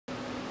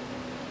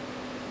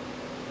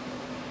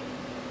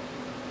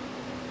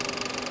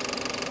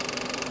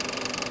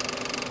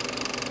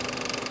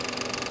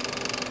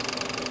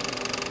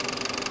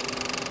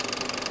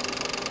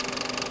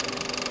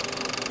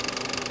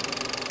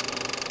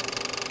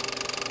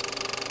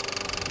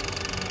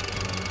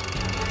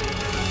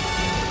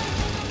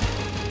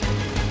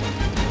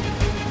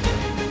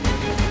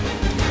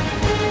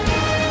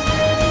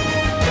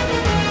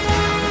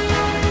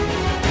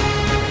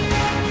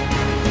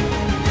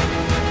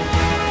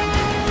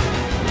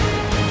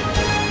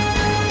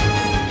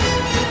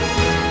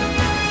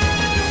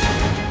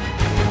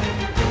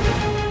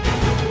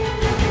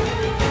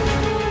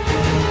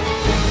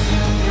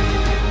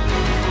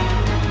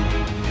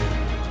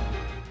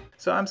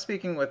So I'm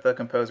speaking with the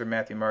composer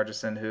Matthew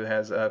Margeson, who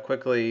has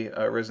quickly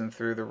risen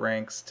through the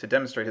ranks to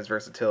demonstrate his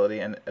versatility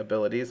and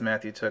abilities.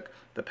 Matthew took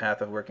the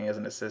path of working as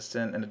an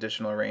assistant, an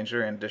additional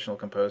arranger, and additional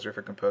composer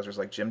for composers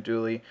like Jim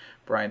Dooley,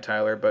 Brian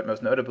Tyler, but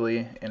most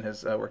notably in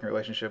his working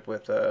relationship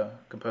with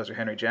composer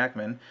Henry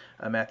Jackman.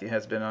 Matthew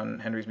has been on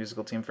Henry's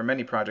musical team for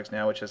many projects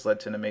now, which has led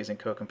to an amazing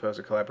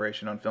co-composer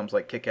collaboration on films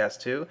like Kick-Ass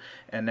 2,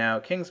 and now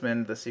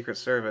Kingsman, The Secret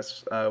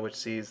Service, which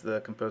sees the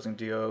composing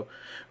duo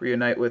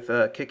reunite with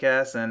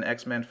Kick-Ass and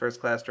X-Men First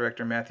Class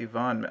director Matthew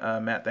Vaughn.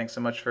 Matt, thanks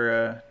so much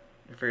for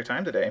your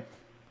time today.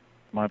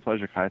 My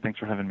pleasure, Kai. Thanks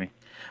for having me.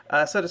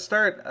 So to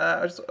start,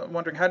 I was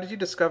wondering, how did you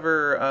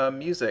discover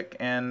music,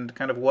 and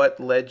kind of what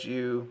led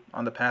you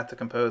on the path to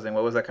composing?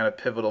 What was that kind of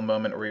pivotal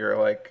moment where you were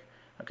like,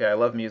 okay, I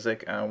love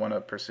music, and I want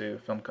to pursue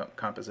film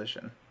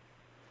composition?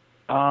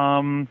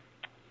 Um,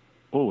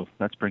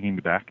 that's bringing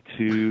me back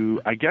to,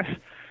 I guess,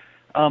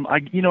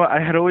 I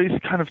had always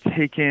kind of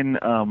taken,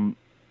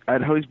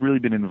 I'd always really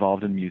been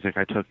involved in music.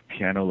 I took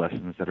piano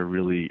lessons at a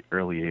really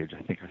early age.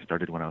 I think I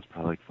started when I was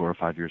probably like 4 or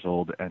 5 years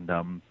old,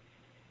 and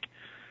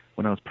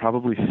when I was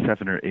probably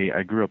 7 or 8,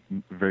 I grew up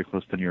very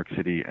close to New York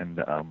City, and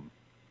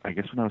I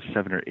guess when I was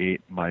 7 or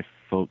 8, my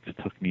folks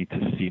took me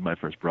to see my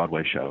first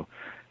Broadway show,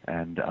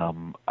 and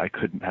I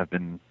couldn't have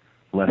been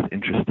less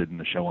interested in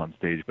the show on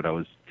stage, but I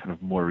was kind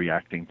of more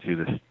reacting to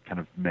this kind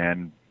of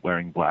man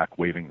wearing black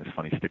waving this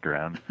funny stick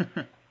around.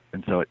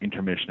 And so at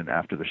intermission and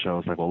after the show, I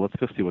was like, well, let's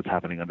go see what's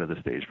happening under the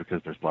stage,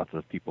 because there's lots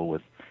of people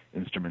with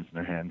instruments in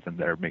their hands, and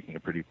they're making a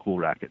pretty cool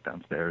racket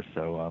downstairs.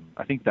 So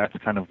I think that's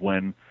kind of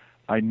when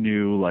I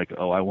knew, like,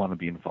 oh, I want to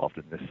be involved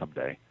in this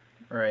someday.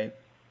 Right.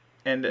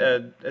 And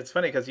it's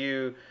funny because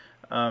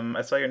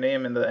I saw your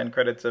name in the end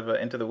credits of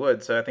Into the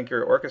Woods, so I think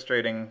you're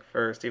orchestrating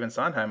for Stephen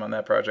Sondheim on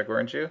that project,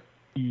 weren't you?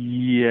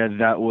 Yeah,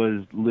 that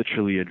was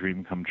literally a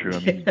dream come true. I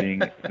mean,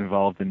 being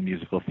involved in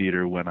musical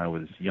theater when I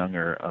was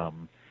younger,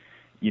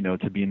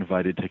 to be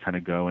invited to kind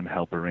of go and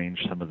help arrange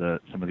some of the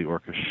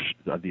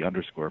the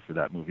underscore for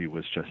that movie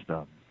was just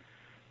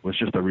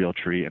a real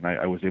treat. And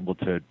I was able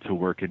to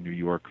work in New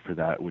York for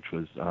that, which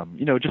was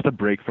just a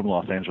break from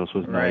Los Angeles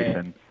was nice, Right.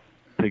 and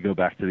to go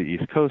back to the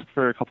East Coast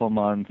for a couple of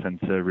months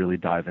and to really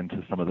dive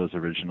into some of those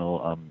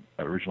original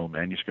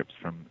manuscripts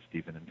from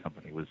Stephen and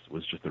company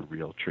was just a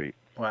real treat.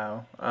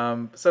 Wow.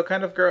 So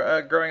kind of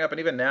growing up, and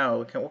even now,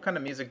 what kind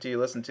of music do you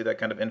listen to that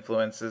kind of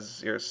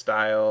influences your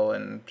style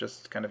and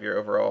just kind of your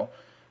overall,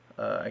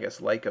 I guess,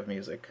 like of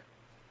music?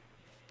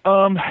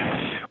 Um,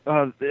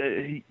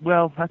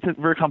 well, that's a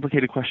very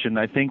complicated question.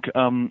 I think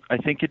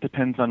it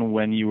depends on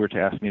when you were to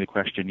ask me the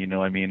question.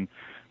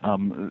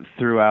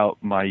 Throughout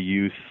my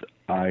youth,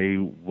 I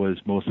was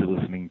mostly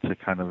listening to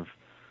kind of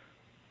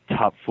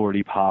top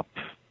 40 pop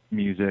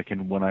music,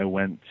 and when I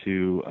went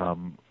to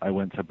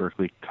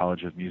Berklee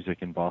College of Music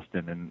in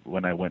Boston, and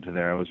when I went to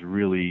there, I was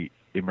really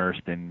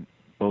immersed in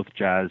both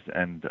jazz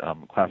and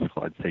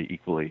classical, I'd say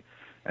equally,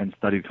 and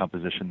studied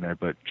composition there,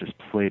 but just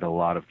played a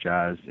lot of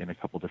jazz in a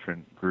couple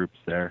different groups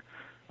there.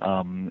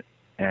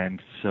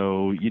 And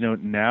so,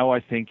 now I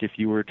think if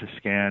you were to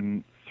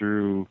scan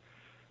through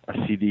a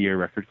CD or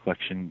record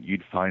collection,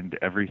 you'd find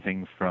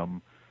everything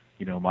from,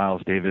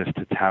 Miles Davis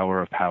to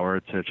Tower of Power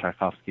to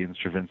Tchaikovsky and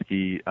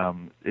Stravinsky.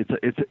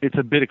 It's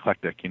a bit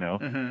eclectic,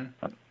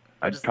 Mm-hmm.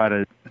 I just try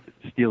to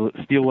steal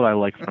what I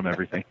like from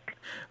everything.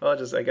 Well,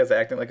 just I guess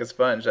acting like a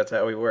sponge. That's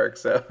how we work.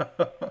 So.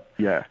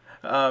 Yeah.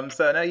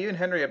 So now you and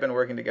Henry have been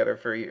working together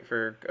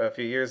for a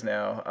few years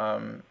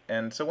now.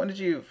 And so when did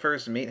you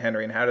first meet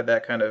Henry, and how did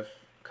that kind of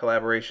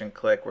collaboration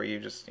click, where you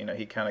just,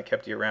 he kind of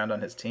kept you around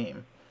on his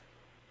team?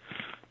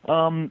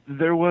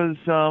 There was,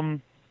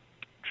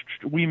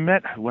 we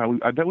met, well,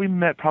 I bet we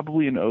met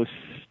probably in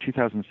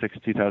 2006,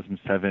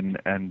 2007,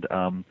 and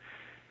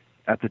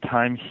at the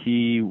time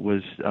he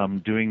was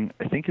doing,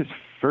 I think, his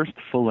first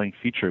full-length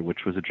feature,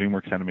 which was a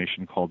DreamWorks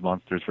animation called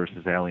Monsters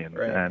vs. Aliens.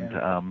 Right, and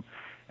yeah.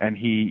 And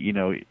he,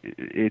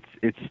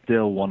 it's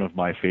still one of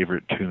my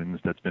favorite tunes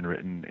that's been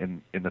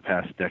written in the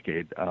past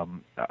decade.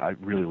 I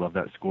really love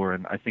that score,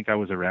 and I think I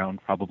was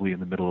around probably in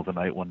the middle of the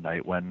night one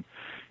night when,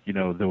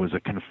 there was a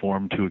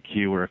conform to a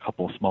cue or a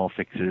couple of small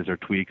fixes or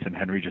tweaks, and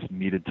Henry just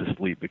needed to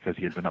sleep because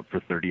he had been up for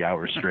 30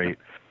 hours straight.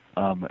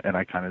 And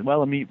I kind of, well,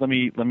 let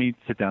me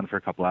sit down for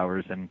a couple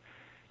hours, and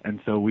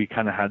so we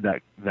kind of had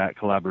that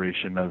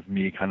collaboration of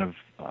me kind of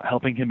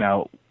helping him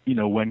out,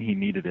 when he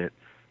needed it.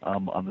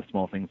 On the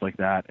small things like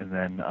that, and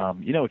then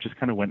it just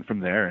kind of went from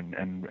there,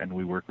 and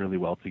we work really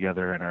well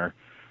together in our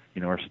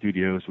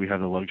studios. We have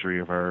the luxury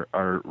of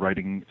our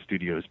writing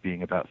studios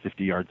being about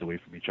 50 yards away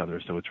from each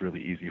other, so it's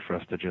really easy for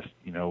us to just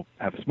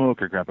have a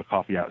smoke or grab a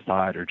coffee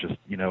outside, or just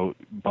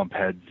bump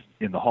heads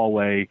in the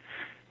hallway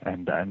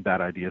and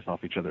bat ideas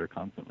off each other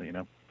constantly.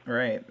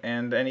 Right,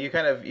 and you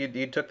kind of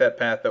you took that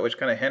path, but which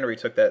kind of Henry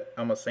took that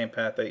almost same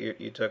path that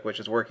you took, which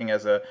is working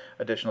as a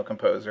additional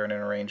composer and an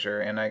arranger.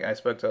 And I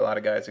spoke to a lot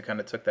of guys who kind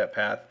of took that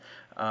path.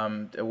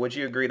 Would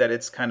you agree that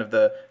it's kind of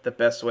the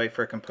best way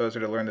for a composer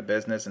to learn the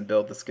business and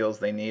build the skills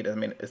they need? I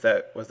mean,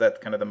 was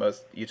that kind of the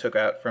most you took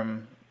out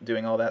from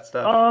doing all that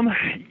stuff?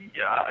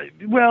 Yeah,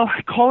 well,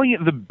 calling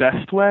it the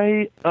best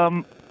way,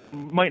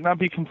 might not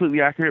be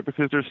completely accurate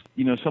because there's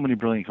so many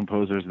brilliant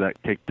composers that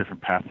take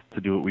different paths to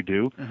do what we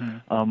do.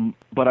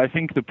 But I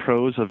think the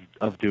pros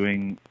of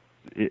doing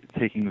it,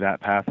 taking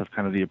that path of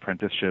kind of the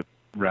apprenticeship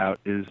route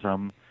is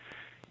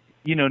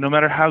no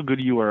matter how good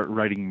you are at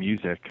writing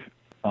music,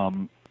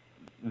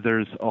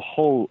 there's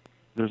all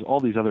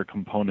these other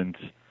components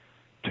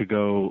that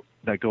go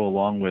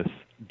along with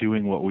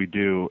doing what we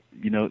do.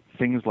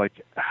 Things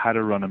like how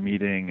to run a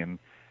meeting and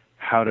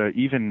how to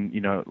even,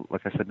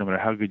 like I said, no matter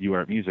how good you are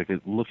at music,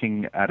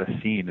 looking at a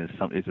scene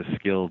is a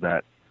skill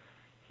that,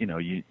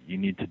 you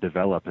need to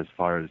develop as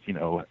far as,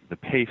 the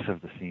pace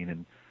of the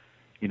scene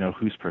and,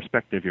 whose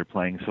perspective you're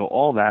playing. So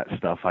all that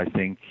stuff, I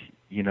think,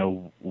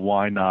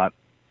 why not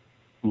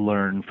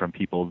learn from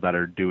people that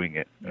are doing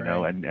it,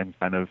 and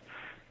kind of,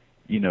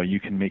 you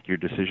can make your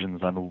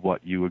decisions on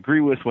what you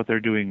agree with, what they're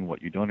doing,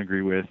 what you don't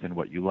agree with, and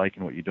what you like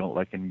and what you don't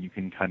like, and you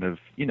can kind of,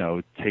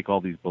 take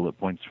all these bullet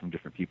points from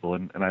different people.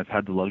 And I've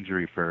had the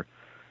luxury for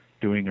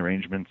doing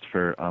arrangements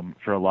for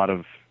a lot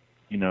of,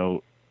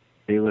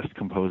 A-list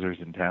composers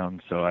in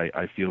town, so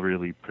I feel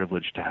really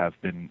privileged to have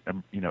been,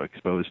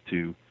 exposed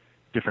to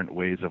different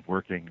ways of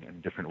working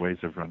and different ways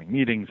of running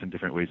meetings and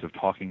different ways of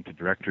talking to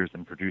directors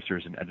and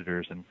producers and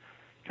editors and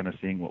kind of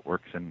seeing what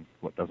works and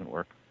what doesn't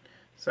work.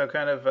 So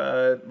kind of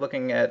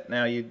looking at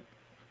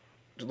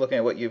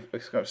what you've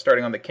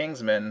starting on the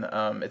Kingsman,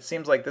 it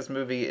seems like this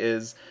movie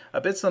is a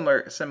bit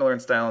similar in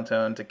style and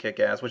tone to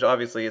Kick-Ass, which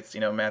obviously it's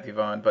Matthew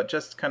Vaughn, but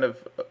just kind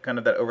of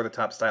that over the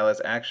top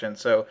stylized action.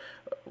 So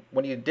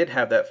when you did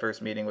have that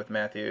first meeting with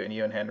Matthew and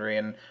you and Henry,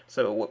 and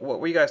so what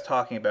were you guys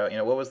talking about?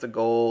 What was the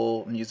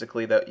goal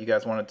musically that you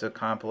guys wanted to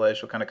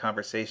accomplish? What kind of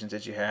conversations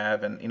did you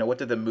have, and what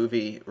did the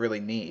movie really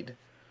need?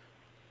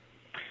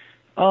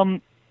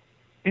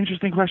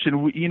 Interesting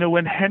question.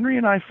 When Henry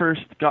and I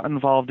first got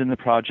involved in the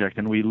project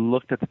and we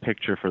looked at the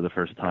picture for the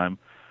first time,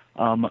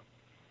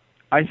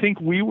 I think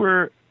we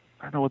were,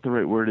 I don't know what the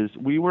right word is,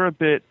 we were a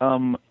bit,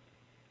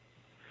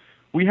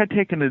 we had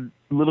taken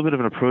a little bit of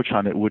an approach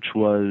on it, which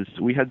was,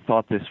 we had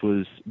thought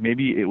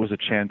maybe it was a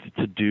chance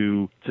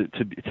to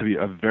be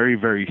a very,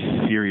 very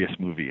serious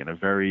movie and a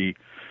very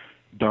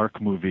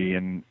dark movie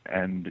and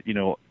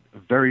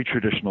very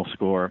traditional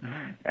score.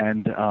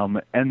 And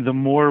the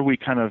more we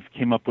kind of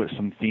came up with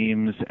some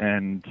themes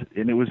and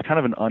it was kind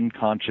of an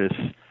unconscious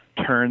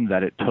turn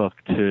that it took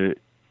to,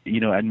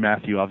 and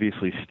Matthew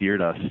obviously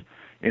steered us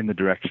in the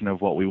direction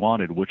of what we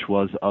wanted, which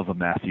was of a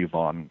Matthew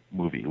Vaughn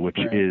movie, which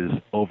is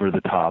over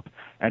the top.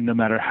 And no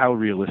matter how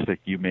realistic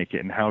you make it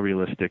and how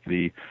realistic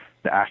the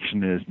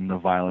action is and the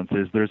violence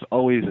is, there's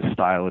always a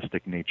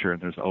stylistic nature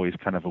and there's always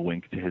kind of a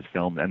wink to his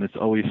film. And it's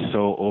always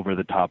so over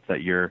the top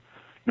that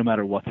no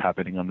matter what's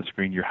happening on the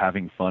screen, you're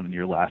having fun and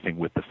you're laughing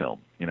with the film,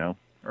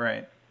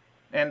 Right.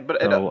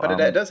 But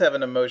it does have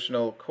an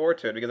emotional core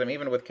to it, because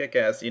even with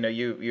Kick-Ass,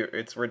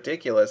 it's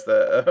ridiculous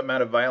the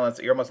amount of violence.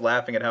 You're almost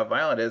laughing at how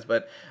violent it is,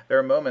 but there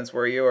are moments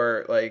where you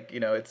are like,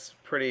 it's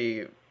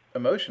pretty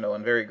emotional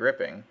and very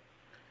gripping.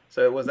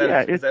 So is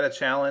that a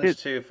challenge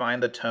to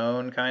find the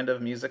tone kind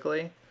of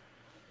musically?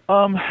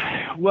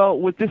 Well,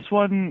 with this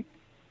one,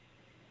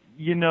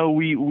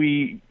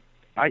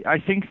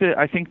 I think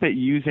that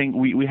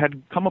we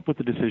had come up with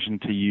the decision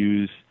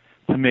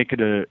to make it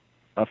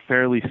a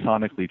fairly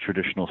sonically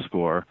traditional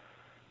score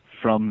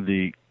from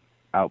the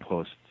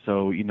Outpost.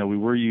 So, we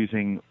were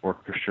using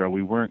orchestra.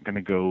 We weren't going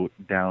to go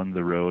down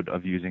the road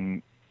of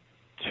using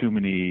too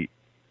many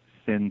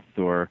synth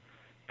or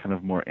kind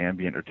of more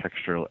ambient or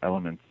textural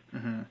elements.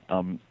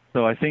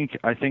 So I think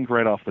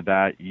right off the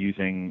bat,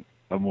 using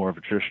a more of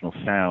a traditional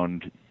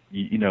sound,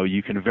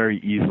 you can very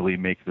easily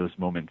make those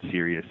moments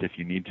serious if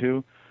you need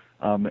to.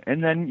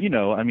 And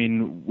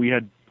then, we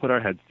had put our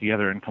heads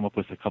together and come up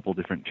with a couple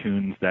different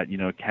tunes that,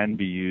 can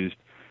be used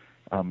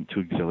to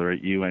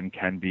exhilarate you and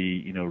can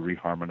be,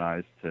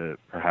 reharmonized to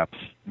perhaps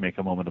make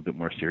a moment a bit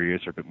more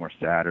serious or a bit more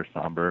sad or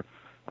somber.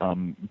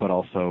 But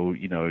also,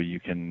 you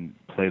can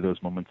play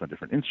those moments on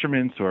different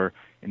instruments or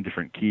in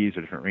different keys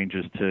or different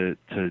ranges to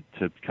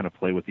kind of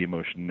play with the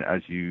emotion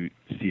as you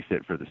see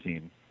fit for the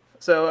scene.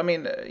 So,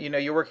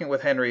 you're working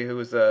with Henry,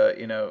 who's,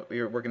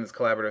 you're working in this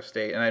collaborative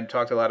state, and I've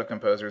talked to a lot of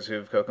composers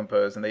who've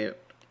co-composed, and they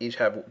each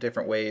have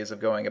different ways of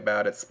going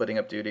about it, splitting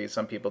up duties.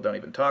 Some people don't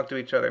even talk to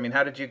each other.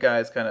 How did you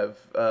guys kind of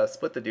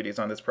split the duties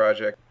on this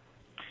project?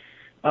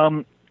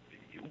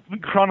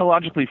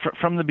 Chronologically,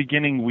 from the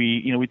beginning,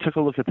 we took a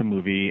look at the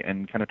movie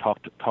and kind of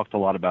talked a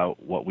lot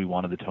about what we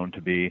wanted the tone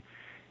to be,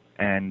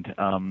 and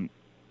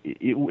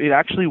it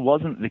actually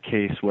wasn't the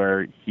case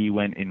where he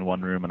went in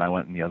one room and I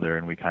went in the other,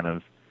 and we kind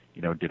of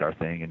did our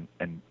thing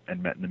and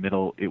met in the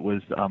middle. It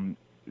was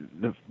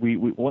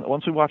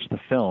once we watched the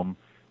film,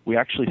 we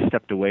actually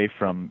stepped away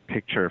from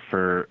picture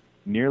for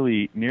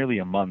nearly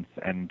a month,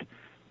 and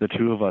the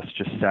two of us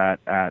just sat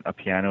at a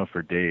piano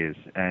for days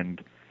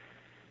and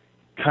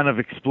kind of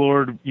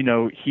explored.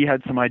 He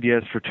had some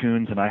ideas for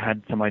tunes and I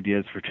had some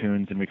ideas for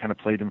tunes, and we kind of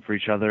played them for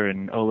each other,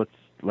 and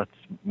let's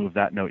move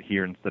that note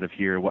here instead of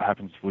here. What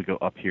happens if we go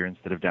up here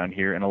instead of down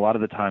here? And a lot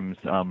of the times,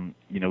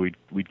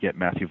 we'd get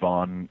Matthew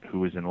Vaughn, who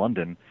was in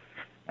London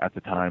at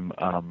the time,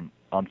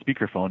 on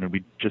speakerphone, and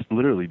we'd just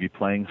literally be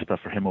playing stuff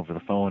for him over the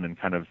phone and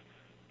kind of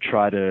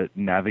try to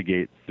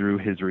navigate through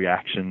his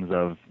reactions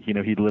of,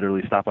 he'd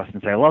literally stop us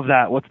and say, "I love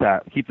that. What's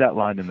that? Keep that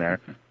line in there."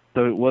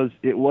 So it was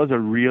a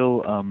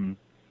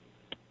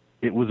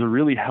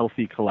really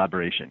healthy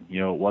collaboration.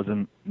 It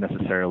wasn't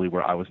necessarily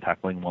where I was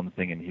tackling one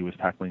thing and he was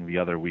tackling the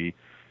other. We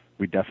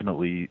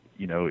definitely,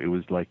 it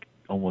was like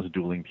almost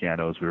dueling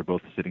pianos. We were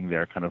both sitting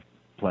there kind of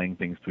playing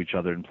things to each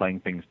other and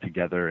playing things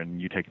together,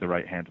 and you take the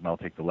right hand and I'll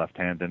take the left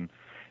hand,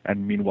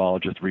 and meanwhile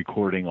just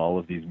recording all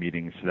of these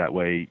meetings, so that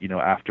way,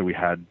 after we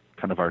had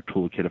kind of our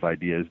toolkit of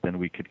ideas, then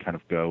we could kind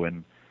of go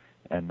and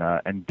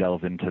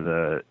delve into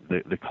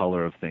the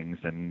color of things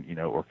and,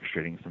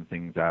 orchestrating some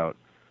things out.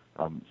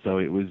 So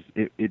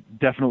it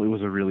definitely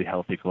was a really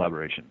healthy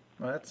collaboration.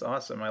 Well, that's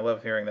awesome. I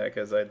love hearing that,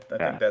 because I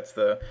think that's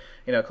the,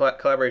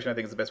 collaboration I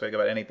think is the best way to go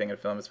about anything in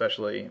film,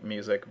 especially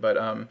music. But,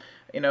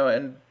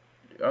 and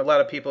a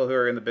lot of people who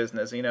are in the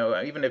business,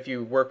 even if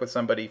you work with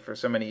somebody for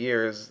so many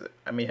years,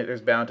 I mean,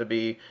 there's bound to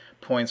be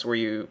points where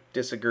you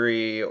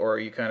disagree or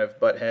you kind of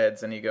butt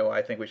heads and you go,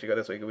 "I think we should go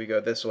this way, we go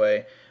this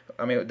way."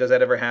 I mean, does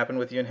that ever happen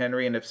with you and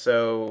Henry? And if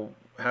so,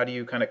 how do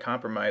you kind of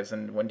compromise,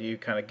 and when do you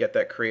kind of get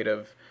that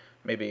creative,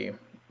 maybe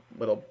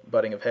little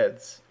butting of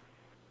heads?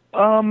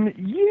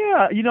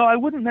 Yeah, I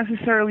wouldn't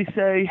necessarily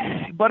say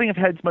butting of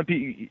heads might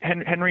be.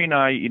 Henry and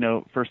I,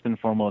 first and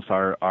foremost,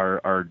 are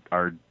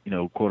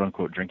quote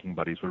unquote drinking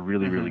buddies. We're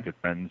really, really good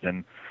friends,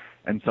 and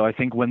so I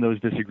think when those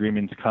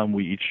disagreements come,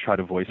 we each try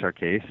to voice our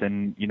case.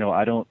 And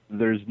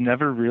there's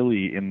never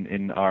really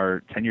in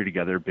our tenure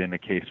together been a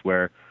case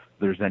where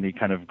there's any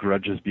kind of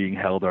grudges being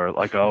held, or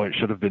like, "Oh, it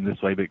should have been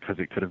this way because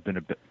it could have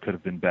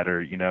been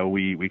better."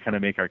 We kind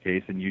of make our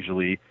case, and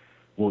usually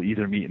we'll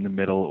either meet in the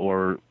middle,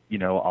 or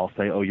I'll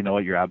say, "Oh, you know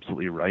what, you're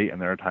absolutely right."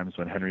 And there are times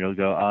when Henry will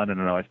go, "Oh,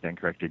 no, I stand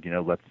corrected.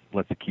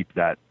 Let's keep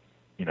that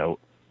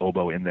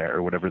oboe in there,"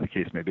 or whatever the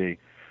case may be.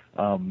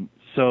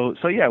 So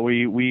yeah,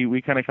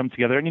 we kind of come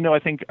together, and I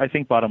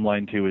think bottom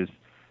line too is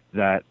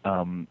that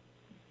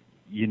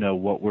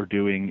what we're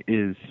doing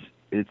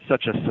it's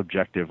such a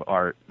subjective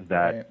art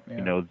that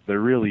right, yeah. There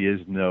really is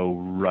no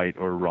right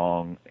or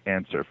wrong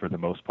answer for the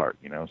most part.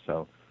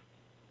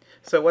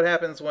 So what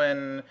happens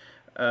when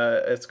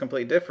it's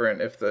completely different?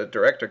 If the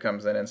director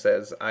comes in and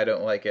says, "I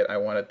don't like it, I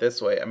want it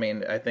this way." I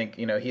mean, I think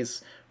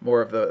he's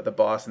more of the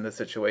boss in this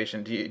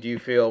situation. Do you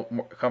feel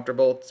more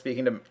comfortable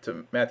speaking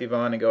to Matthew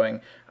Vaughn and going,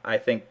 "I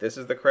think this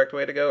is the correct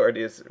way to go," or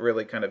is it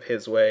really kind of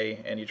his way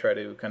and you try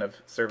to kind of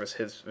service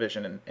his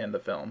vision in the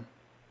film?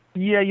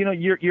 Yeah,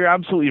 you're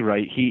absolutely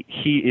right. He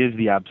is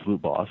the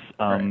absolute boss.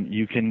 Right.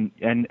 You can,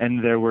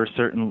 and there were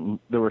certain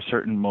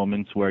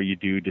moments where you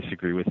do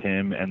disagree with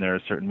him, and there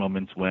are certain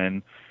moments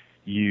when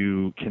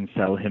you can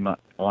sell him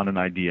on an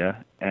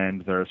idea,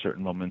 and there are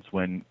certain moments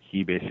when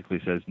he basically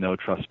says, "No,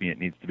 trust me, it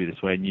needs to be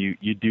this way." And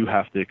you do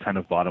have to kind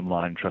of bottom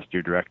line trust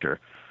your director.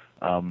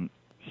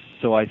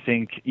 So I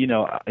think there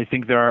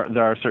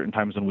are certain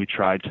times when we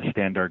tried to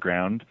stand our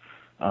ground.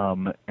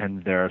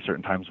 And there are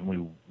certain times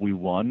when we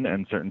won,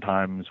 and certain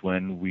times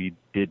when we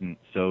didn't.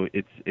 So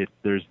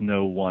there's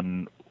no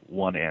one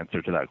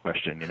answer to that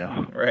question,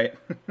 Right.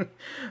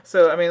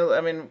 So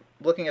I mean,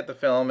 looking at the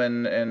film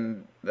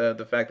and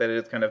the fact that it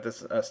is kind of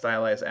this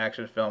stylized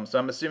action film. So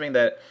I'm assuming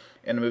that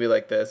in a movie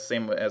like this,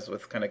 same as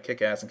with kind of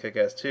Kick-Ass and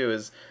Kick-Ass 2,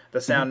 is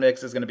the sound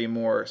mix is going to be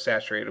more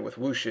saturated with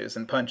whooshes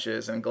and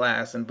punches and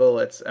glass and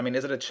bullets. I mean,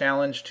 is it a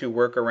challenge to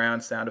work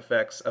around sound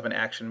effects of an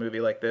action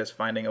movie like this,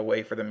 finding a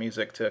way for the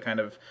music to kind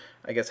of,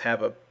 I guess,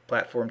 have a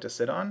platform to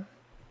sit on?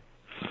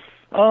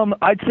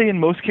 I'd say in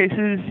most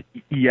cases,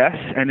 yes.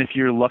 And if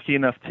you're lucky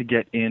enough to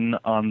get in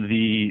on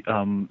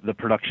the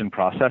production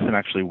process and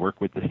actually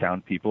work with the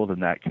sound people, then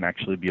that can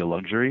actually be a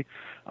luxury.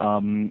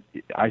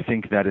 I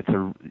think that it's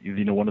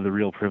one of the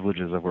real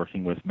privileges of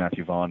working with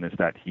Matthew Vaughn is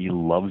that he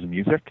loves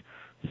music.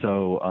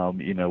 So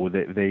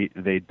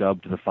they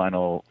dubbed the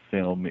final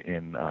film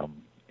in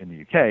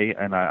the UK,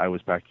 and I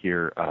was back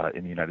here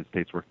in the United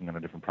States working on a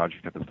different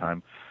project at this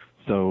time.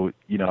 So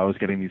I was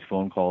getting these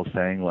phone calls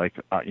saying like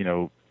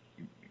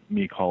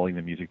me calling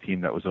the music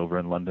team that was over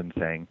in London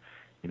saying,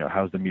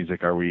 "How's the music?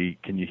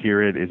 Can you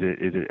hear it? Is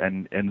it?"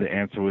 And the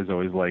answer was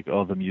always like,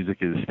 "Oh, the music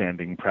is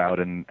standing proud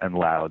and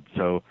loud."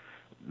 So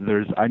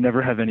I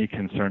never have any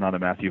concern on a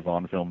Matthew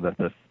Vaughn film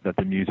that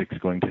the music's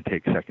going to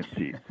take second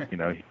seat.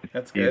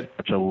 That's good. He's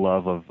such a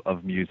love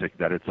of music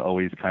that it's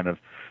always kind of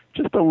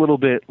just a little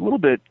bit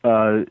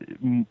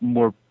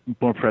more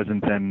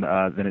present than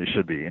it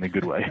should be, in a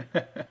good way.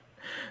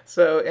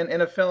 So in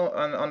a film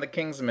on the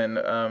Kingsman,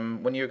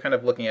 when you're kind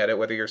of looking at it,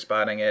 whether you're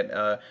spotting it,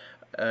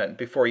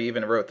 before you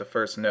even wrote the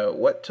first note,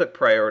 what took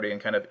priority and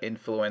kind of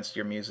influenced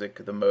your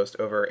music the most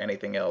over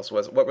anything else?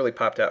 Was what really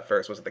popped out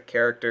first? Was it the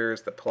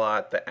characters, the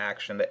plot, the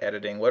action, the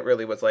editing? What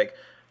really was like,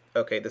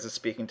 okay, this is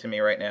speaking to me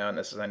right now, and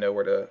this is I know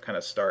where to kind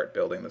of start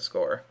building the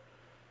score?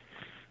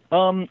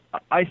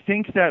 I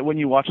think that when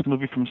you watch the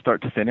movie from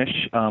start to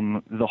finish,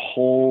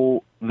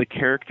 the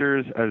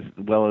characters as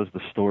well as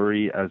the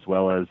story as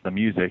well as the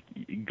music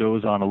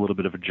goes on a little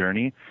bit of a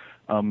journey.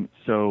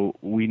 So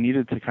we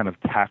needed to kind of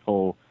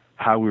tackle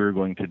how we were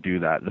going to do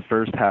that. The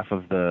first half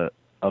of the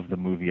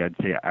movie, I'd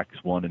say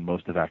Act 1 and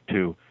most of Act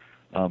 2,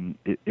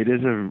 it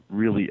is a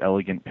really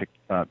elegant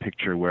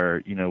picture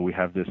where, you know, we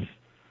have this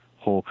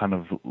whole kind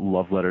of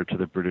love letter to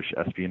the British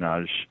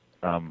espionage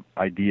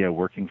idea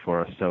working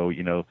for us. So,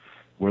 you know,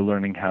 we're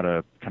learning how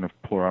to kind of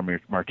pour our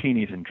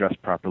martinis and dress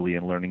properly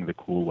and learning the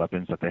cool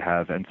weapons that they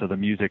have. And so the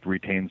music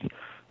retains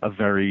a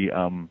very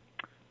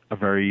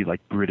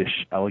like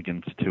British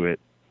elegance to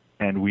it.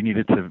 And we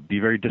needed to be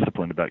very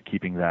disciplined about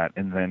keeping that.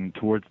 And then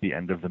towards the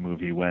end of the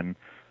movie, when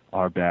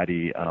our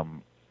baddie,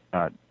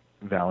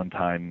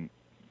 Valentine,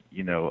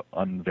 you know,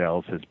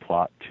 unveils his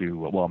plot to,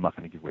 well, I'm not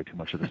going to give away too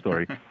much of the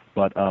story,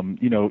 but,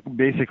 you know,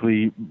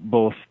 basically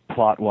both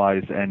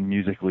plot-wise and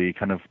musically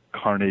kind of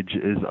carnage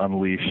is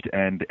unleashed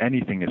and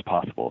anything is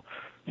possible.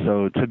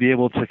 So to be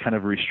able to kind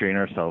of restrain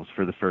ourselves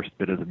for the first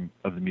bit of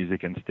the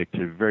music and stick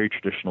to very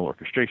traditional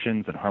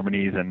orchestrations and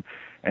harmonies, and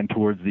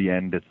towards the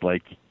end, it's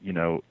like, you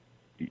know,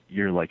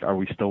 you're like, are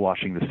we still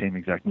watching the same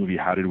exact movie?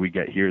 How did we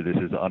get here? This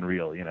is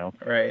unreal, you know?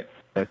 Right.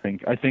 I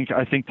think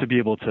to be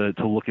able to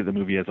look at the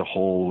movie as a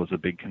whole was a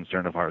big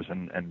concern of ours,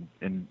 and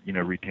you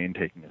know, retain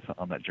taking us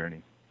on that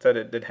journey. So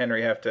did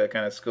Henry have to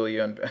kind of school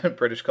you in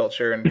British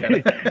culture and kind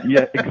of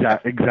Yeah,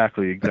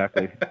 exactly.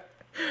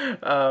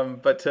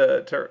 But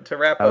to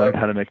wrap I up, learned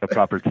how to make a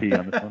proper tea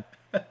on this one.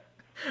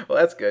 Well,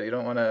 that's good. You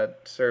don't want to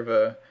serve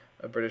a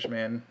British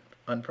man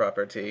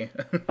unproper tea.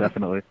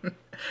 Definitely.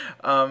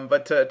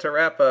 But to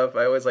wrap up,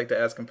 I always like to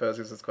ask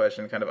composers this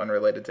question, kind of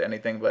unrelated to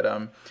anything, but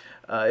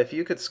if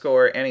you could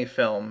score any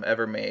film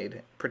ever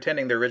made,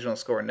 pretending the original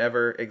score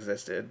never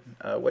existed,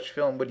 which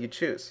film would you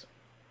choose?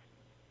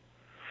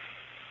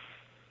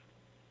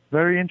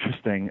 Very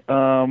interesting.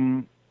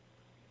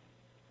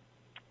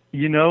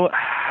 You know,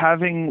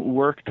 having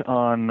worked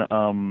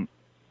on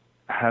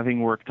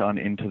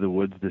Into the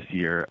Woods this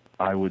year,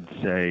 I would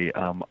say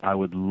I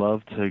would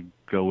love to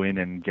go in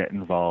and get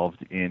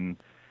involved in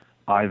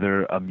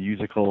either a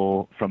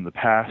musical from the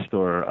past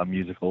or a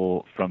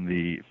musical from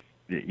the,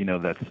 you know,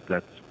 that's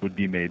would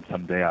be made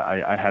someday.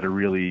 I had a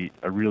really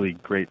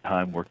great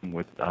time working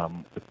with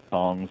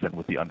songs and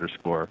with the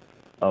underscore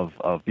of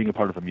being a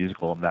part of a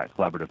musical and that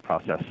collaborative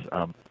process.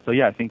 So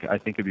yeah, I think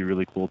it'd be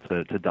really cool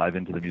to dive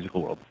into the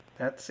musical world.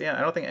 Yeah,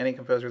 I don't think any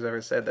composer's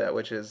ever said that,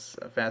 which is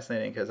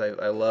fascinating because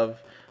I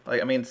love,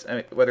 like, I mean,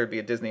 whether it be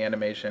a Disney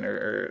animation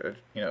or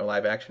you know, a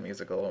live action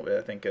musical,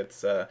 I think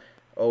it's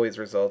always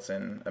results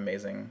in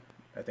amazing,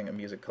 I think,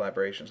 music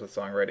collaborations with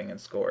songwriting and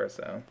score.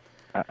 So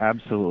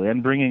absolutely,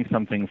 and bringing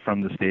something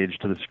from the stage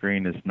to the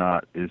screen is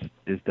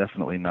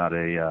definitely not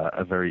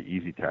a very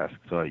easy task.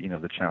 So you know,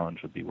 the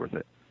challenge would be worth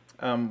it.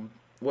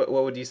 What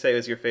would you say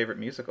is your favorite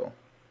musical?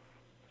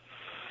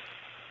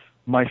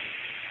 My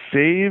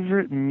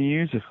favorite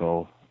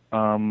musical.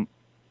 Geez,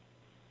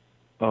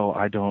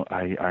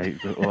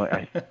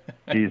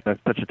 that's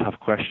such a tough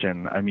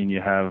question. I mean,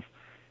 you have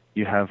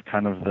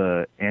kind of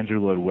the Andrew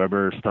Lloyd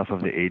Webber stuff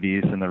of the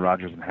 '80s and the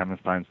Rodgers and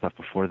Hammerstein stuff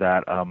before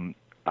that.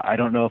 I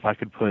don't know if I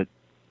could put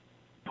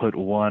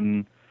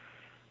one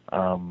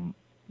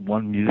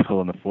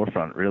musical in the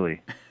forefront,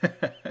 really.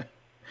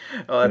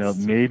 Well, you know,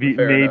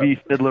 maybe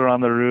Fiddler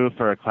on the Roof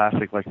or a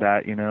classic like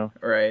that. You know,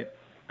 right.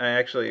 I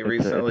actually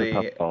recently it's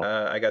a tough call.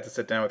 I got to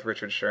sit down with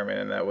Richard Sherman,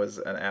 and that was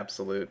an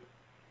absolute,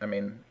 I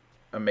mean,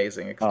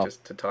 amazing. It's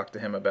just to talk to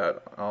him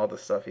about all the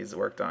stuff he's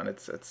worked on.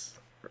 It's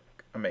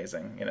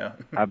amazing, you know.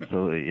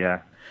 Absolutely,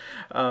 yeah.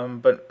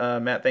 But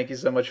Matt, thank you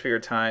so much for your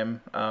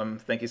time.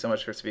 Thank you so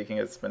much for speaking.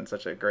 It's been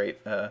such a great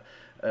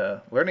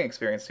learning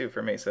experience too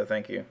for me. So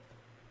thank you.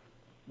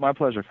 My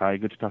pleasure, Kai.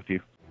 Good to talk to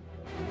you.